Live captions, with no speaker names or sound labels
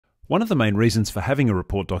One of the main reasons for having a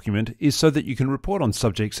report document is so that you can report on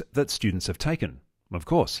subjects that students have taken, of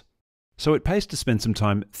course. So it pays to spend some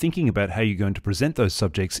time thinking about how you're going to present those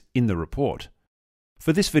subjects in the report.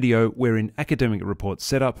 For this video, we're in Academic Report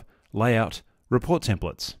Setup, Layout, Report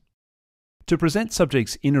Templates. To present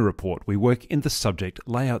subjects in a report, we work in the Subject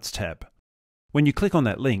Layouts tab. When you click on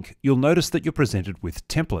that link, you'll notice that you're presented with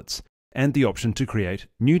templates and the option to create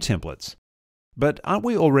new templates. But aren't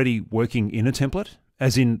we already working in a template,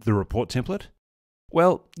 as in the report template?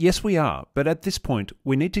 Well, yes we are, but at this point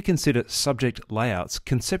we need to consider subject layouts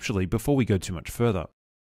conceptually before we go too much further.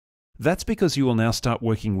 That's because you will now start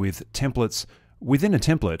working with templates within a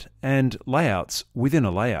template and layouts within a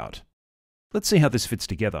layout. Let's see how this fits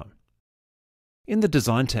together. In the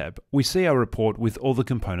Design tab, we see our report with all the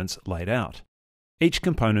components laid out. Each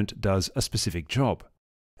component does a specific job,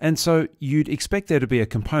 and so you'd expect there to be a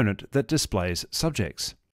component that displays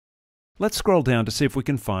subjects. Let's scroll down to see if we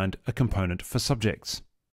can find a component for subjects.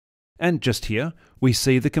 And just here, we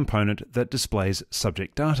see the component that displays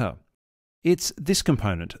subject data. It's this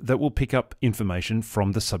component that will pick up information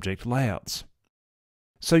from the subject layouts.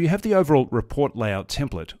 So you have the overall report layout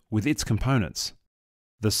template with its components.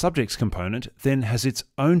 The subjects component then has its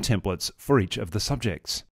own templates for each of the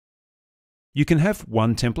subjects. You can have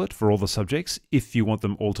one template for all the subjects if you want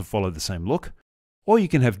them all to follow the same look, or you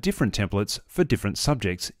can have different templates for different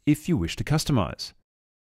subjects if you wish to customize.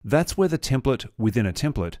 That's where the template within a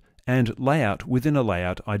template and layout within a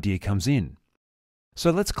layout idea comes in.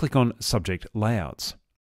 So let's click on Subject Layouts.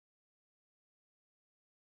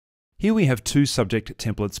 Here we have two subject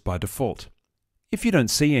templates by default. If you don't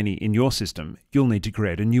see any in your system, you'll need to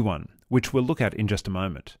create a new one, which we'll look at in just a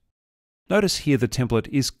moment. Notice here the template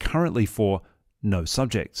is currently for no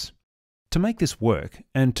subjects. To make this work,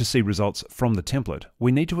 and to see results from the template,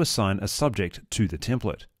 we need to assign a subject to the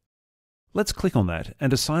template. Let's click on that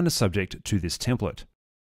and assign a subject to this template.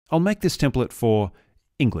 I'll make this template for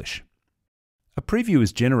English. A preview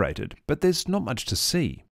is generated, but there's not much to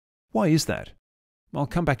see. Why is that? I'll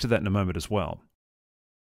come back to that in a moment as well.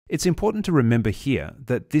 It's important to remember here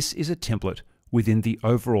that this is a template within the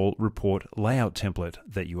overall report layout template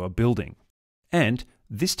that you are building. And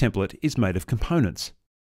this template is made of components.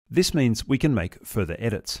 This means we can make further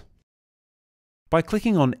edits. By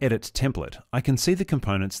clicking on Edit Template, I can see the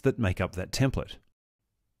components that make up that template.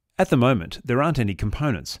 At the moment, there aren't any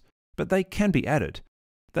components, but they can be added.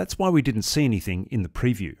 That's why we didn't see anything in the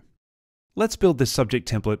preview. Let's build this subject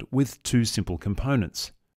template with two simple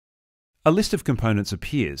components. A list of components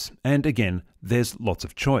appears, and again, there's lots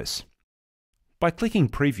of choice. By clicking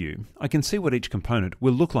Preview, I can see what each component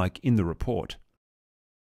will look like in the report.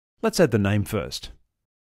 Let's add the name first.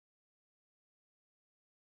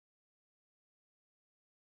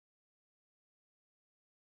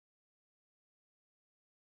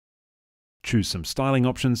 Choose some styling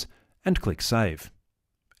options and click Save.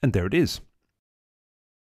 And there it is.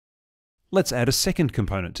 Let's add a second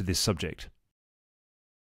component to this subject.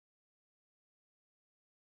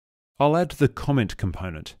 I'll add the comment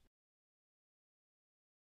component.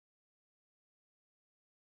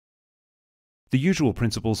 The usual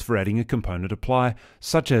principles for adding a component apply,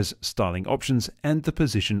 such as styling options and the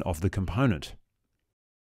position of the component.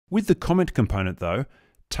 With the comment component though,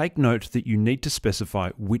 take note that you need to specify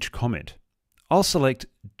which comment. I'll select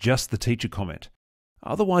just the teacher comment.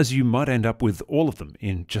 Otherwise, you might end up with all of them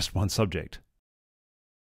in just one subject.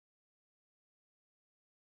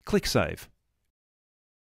 Click Save.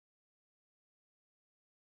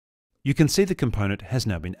 You can see the component has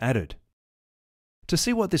now been added. To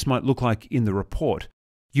see what this might look like in the report,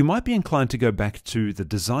 you might be inclined to go back to the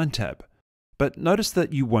Design tab, but notice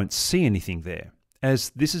that you won't see anything there,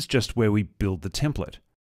 as this is just where we build the template.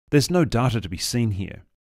 There's no data to be seen here.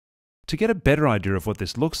 To get a better idea of what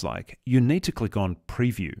this looks like, you need to click on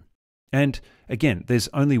Preview. And again, there's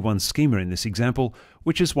only one schema in this example,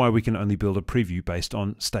 which is why we can only build a preview based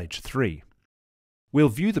on Stage 3. We'll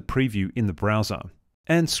view the preview in the browser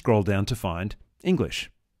and scroll down to find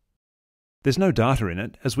English. There's no data in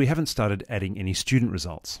it as we haven't started adding any student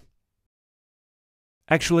results.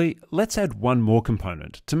 Actually, let's add one more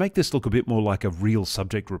component to make this look a bit more like a real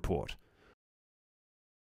subject report.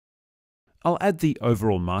 I'll add the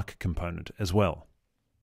overall mark component as well.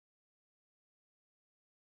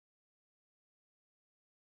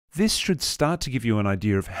 This should start to give you an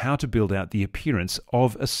idea of how to build out the appearance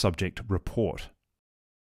of a subject report.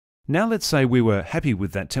 Now let's say we were happy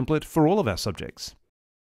with that template for all of our subjects.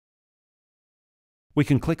 We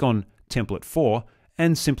can click on Template 4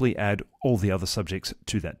 and simply add all the other subjects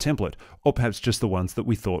to that template, or perhaps just the ones that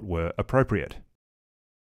we thought were appropriate.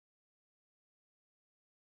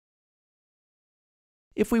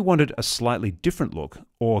 If we wanted a slightly different look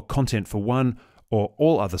or content for one or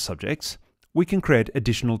all other subjects, we can create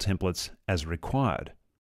additional templates as required.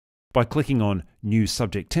 By clicking on New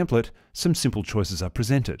Subject Template, some simple choices are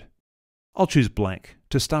presented. I'll choose blank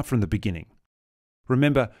to start from the beginning.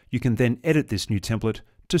 Remember, you can then edit this new template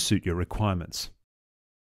to suit your requirements.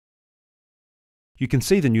 You can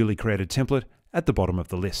see the newly created template at the bottom of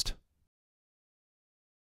the list.